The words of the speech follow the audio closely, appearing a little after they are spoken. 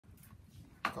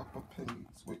copper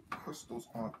pennies with crystals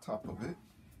on top of it,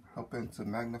 helping to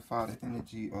magnify the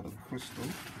energy of the crystal.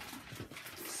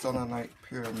 Selenite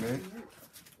pyramid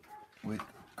with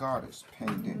goddess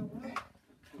pendant.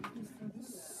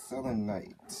 Selenite.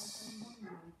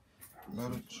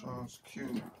 Metatron's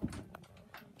cube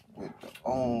with the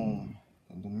Om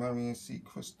and the Marian sea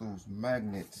crystals,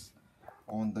 magnets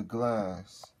on the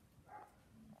glass.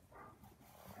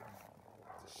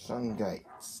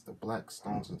 Shungites, the black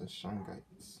stones of the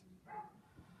Shungites.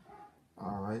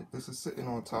 Alright, this is sitting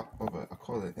on top of it. I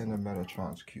call it inner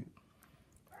Metatron's cube.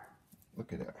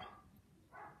 Look at that.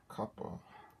 Copper.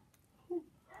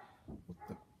 With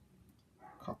the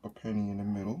copper penny in the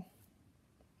middle.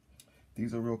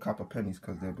 These are real copper pennies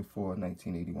because they're before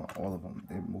 1981. All of them.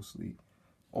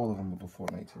 All of them are before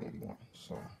 1981.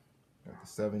 So, got the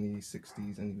 70s,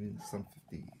 60s, and even some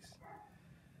 50s.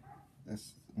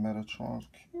 This Metatron's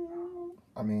cube.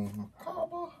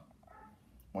 Macabre.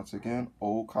 Once again,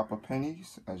 old copper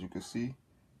pennies. As you can see,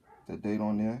 the date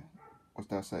on there. What's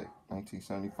that say?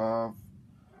 1975.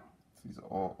 These are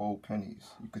all old pennies.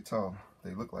 You could tell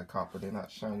they look like copper. They're not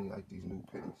shiny like these new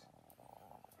pennies.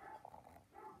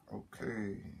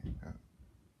 Okay,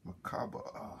 macabre.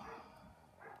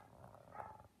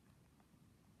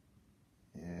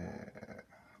 Yeah,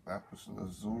 lapis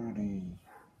lazuli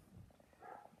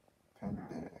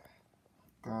pendant,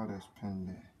 goddess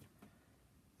pendant,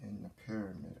 and the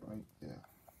pyramid right there.